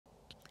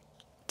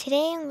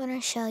Today I'm going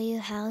to show you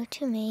how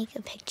to make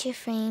a picture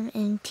frame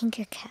in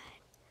Tinkercad.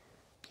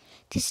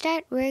 To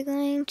start, we're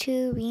going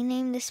to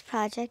rename this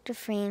project a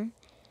frame.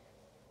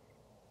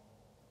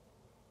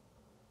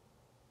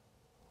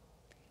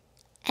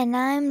 And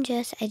I'm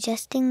just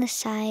adjusting the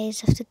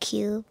size of the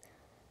cube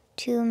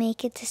to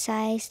make it the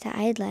size that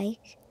I'd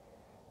like.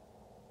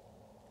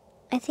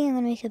 I think I'm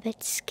going to make it a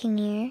bit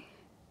skinnier.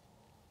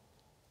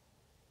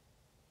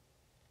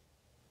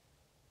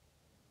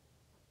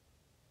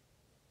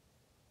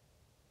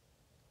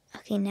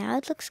 Okay, now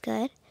it looks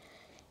good.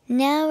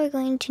 Now we're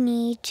going to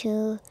need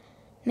to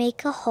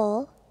make a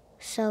hole.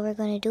 So we're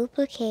going to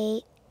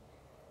duplicate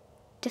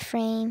the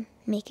frame,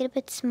 make it a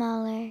bit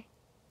smaller,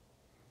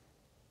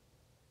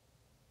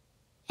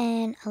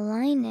 and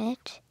align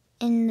it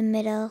in the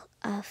middle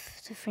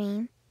of the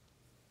frame.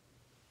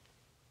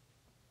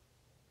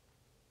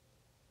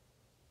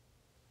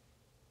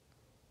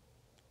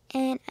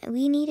 And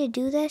we need to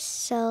do this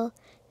so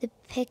the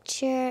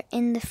picture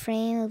in the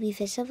frame will be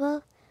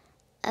visible.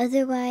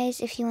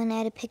 Otherwise, if you want to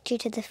add a picture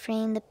to the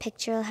frame, the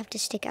picture will have to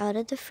stick out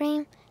of the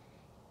frame,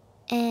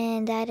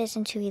 and that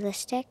isn't too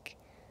realistic.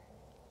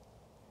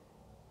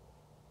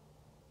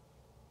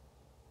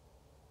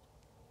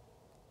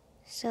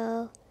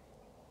 So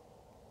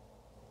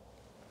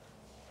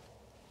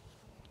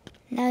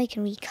now you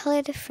can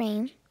recolor the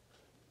frame.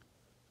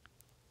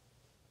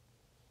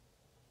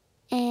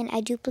 And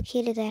I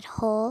duplicated that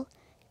hole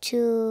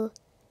to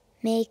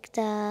make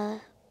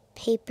the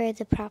paper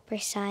the proper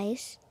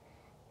size.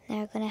 Now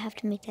we're going to have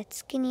to make that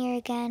skinnier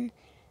again,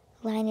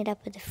 line it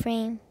up with the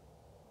frame.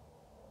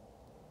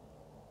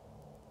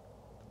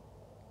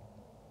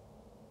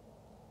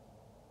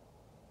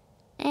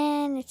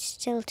 And it's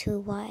still too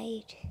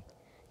wide.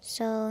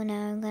 So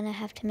now I'm going to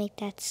have to make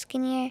that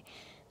skinnier.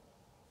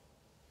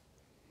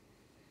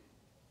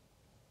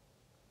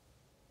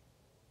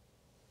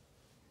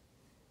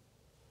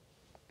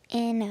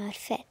 And now it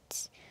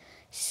fits.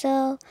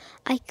 So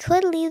I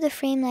could leave the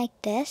frame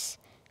like this,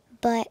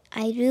 but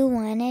I do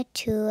want it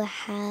to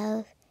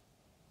have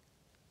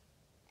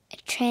a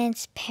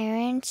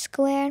transparent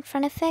square in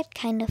front of it,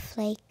 kind of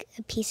like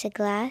a piece of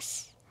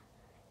glass.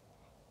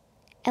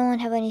 I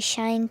won't have any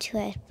shine to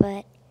it,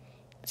 but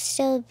it'll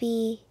still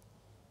be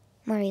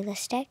more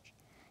realistic.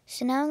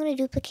 So now I'm going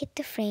to duplicate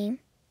the frame,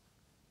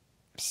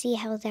 see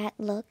how that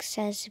looks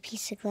as a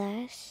piece of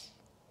glass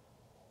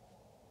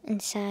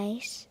in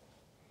size.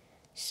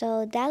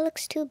 So that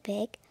looks too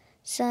big.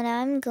 So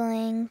now I'm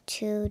going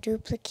to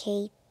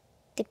duplicate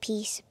the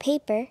piece of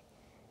paper,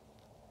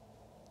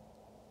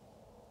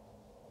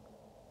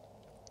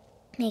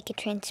 make it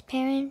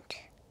transparent,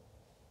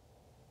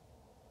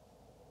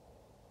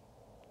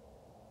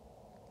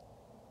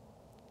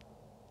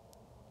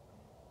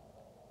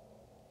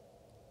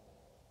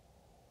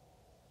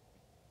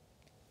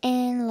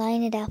 and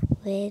line it up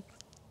with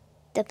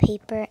the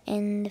paper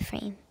in the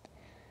frame.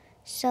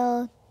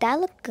 So that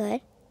looked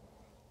good,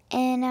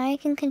 and now I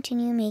can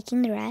continue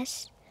making the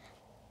rest.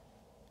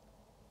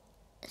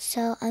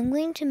 So I'm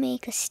going to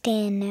make a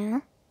stand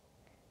now.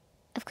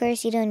 Of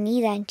course, you don't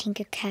need that in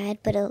Tinkercad,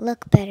 but it'll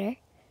look better.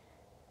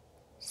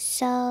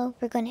 So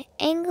we're going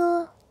to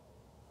angle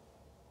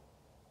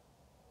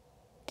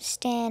the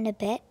stand a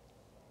bit,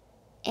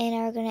 and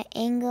we're going to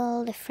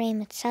angle the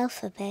frame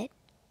itself a bit,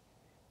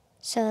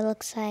 so it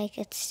looks like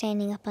it's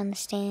standing up on the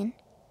stand.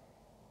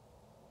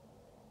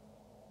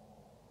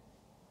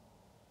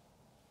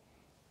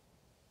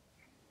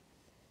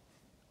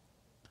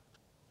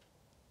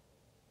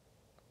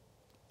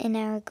 And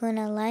now we're going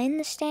to align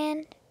the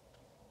stand.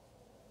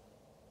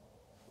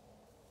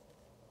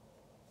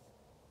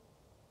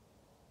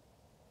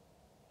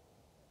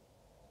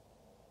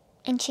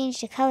 And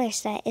change the color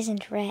so that it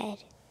isn't red.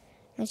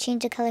 I'm going to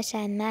change the color so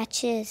that it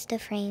matches the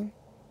frame.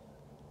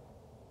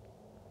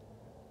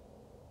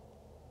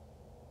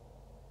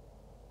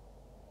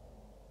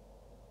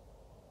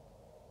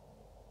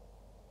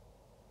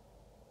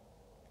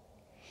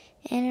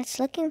 And it's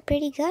looking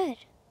pretty good.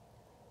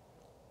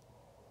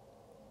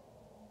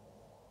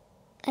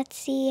 Let's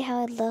see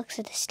how it looks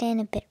with the stand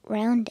a bit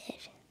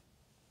rounded.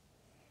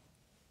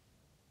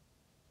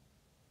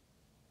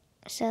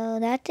 So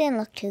that didn't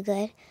look too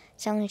good,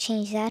 so I'm going to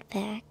change that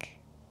back.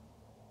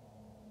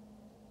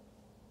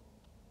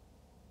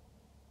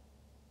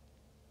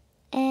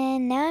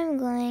 And now I'm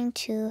going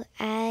to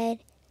add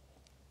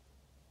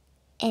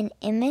an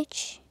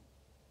image.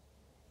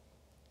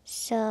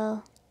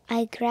 So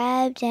I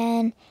grabbed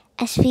an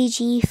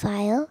SVG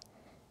file,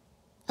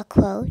 a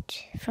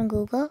quote from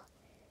Google.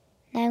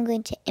 Now I'm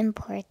going to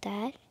import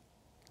that.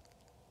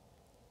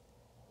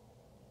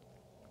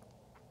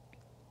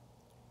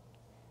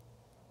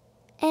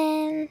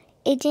 And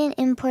it didn't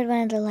import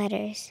one of the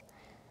letters.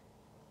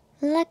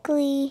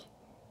 Luckily,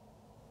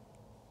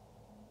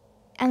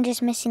 I'm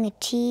just missing a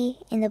T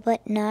in the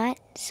but not,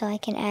 so I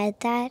can add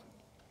that.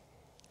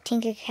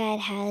 Tinkercad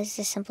has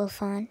the simple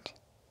font.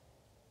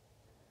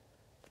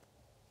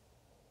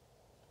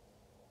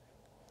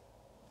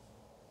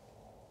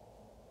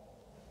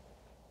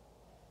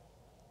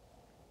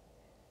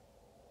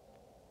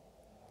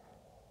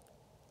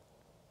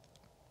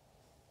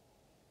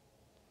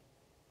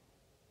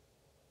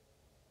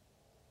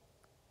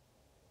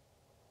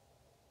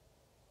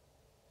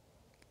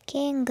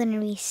 Okay, I'm gonna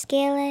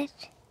rescale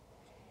it.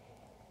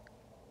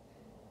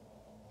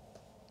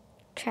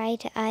 Try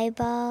to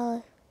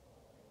eyeball,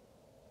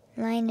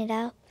 line it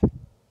up,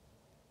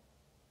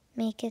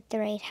 make it the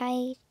right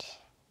height.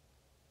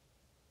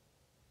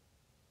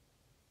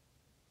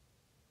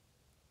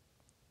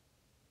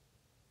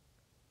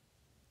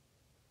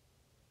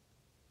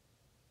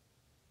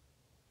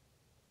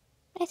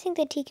 I think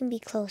that T can be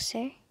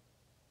closer.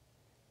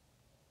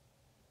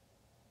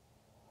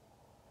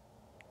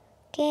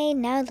 Okay,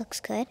 now it looks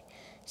good.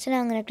 So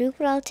now I'm going to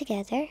group it all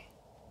together.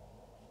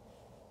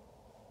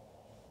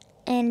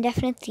 And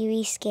definitely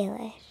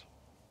rescale it.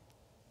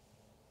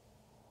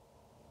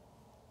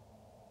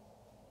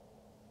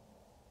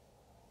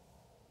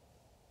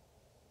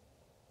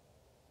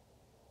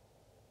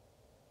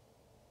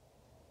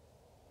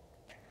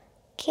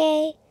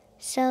 Okay,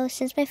 so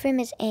since my frame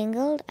is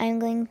angled, I'm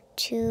going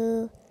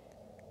to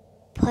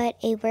put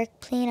a work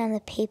plane on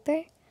the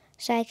paper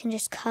so I can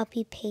just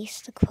copy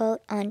paste the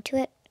quote onto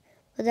it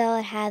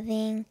without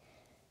having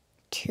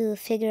to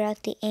figure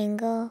out the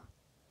angle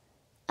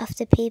of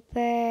the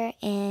paper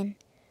and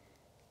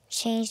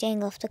change the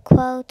angle of the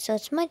quote. So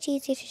it's much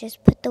easier to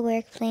just put the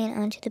work plane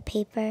onto the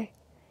paper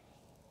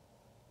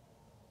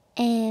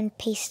and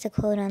paste the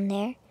quote on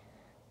there.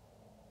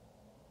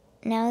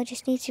 Now it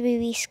just needs to be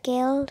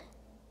rescaled.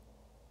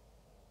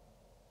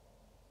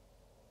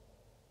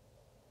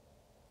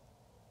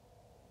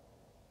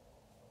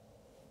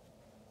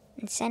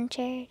 And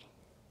centered.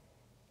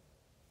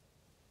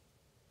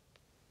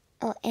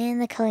 Oh,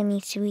 and the color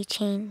needs to be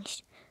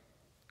changed.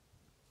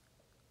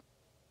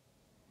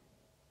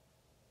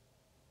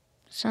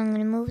 So I'm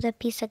going to move the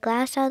piece of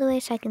glass out of the way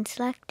so I can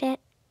select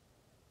it.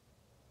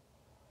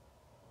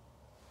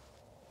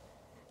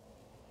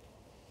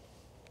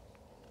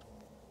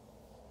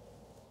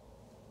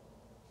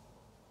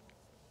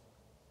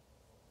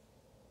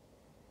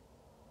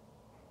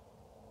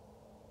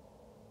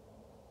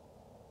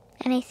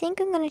 And I think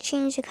I'm going to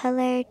change the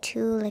color to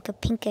like a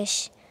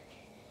pinkish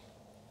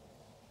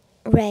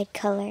red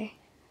color.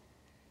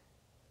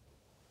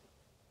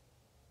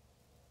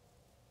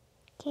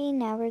 Okay,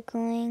 now we're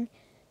going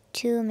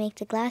to make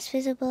the glass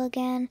visible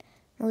again,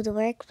 move the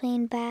work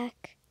plane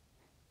back,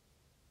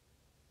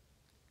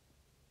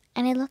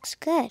 and it looks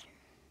good.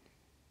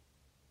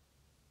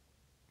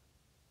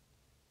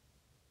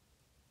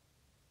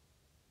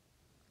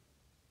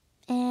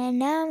 And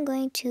now I'm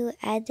going to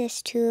add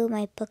this to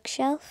my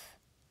bookshelf.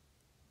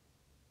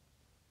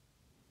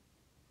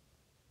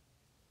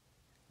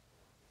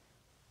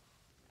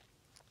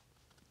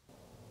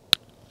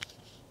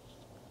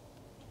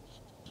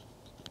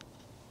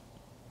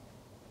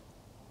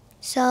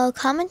 So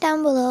comment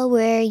down below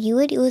where you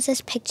would use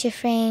this picture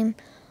frame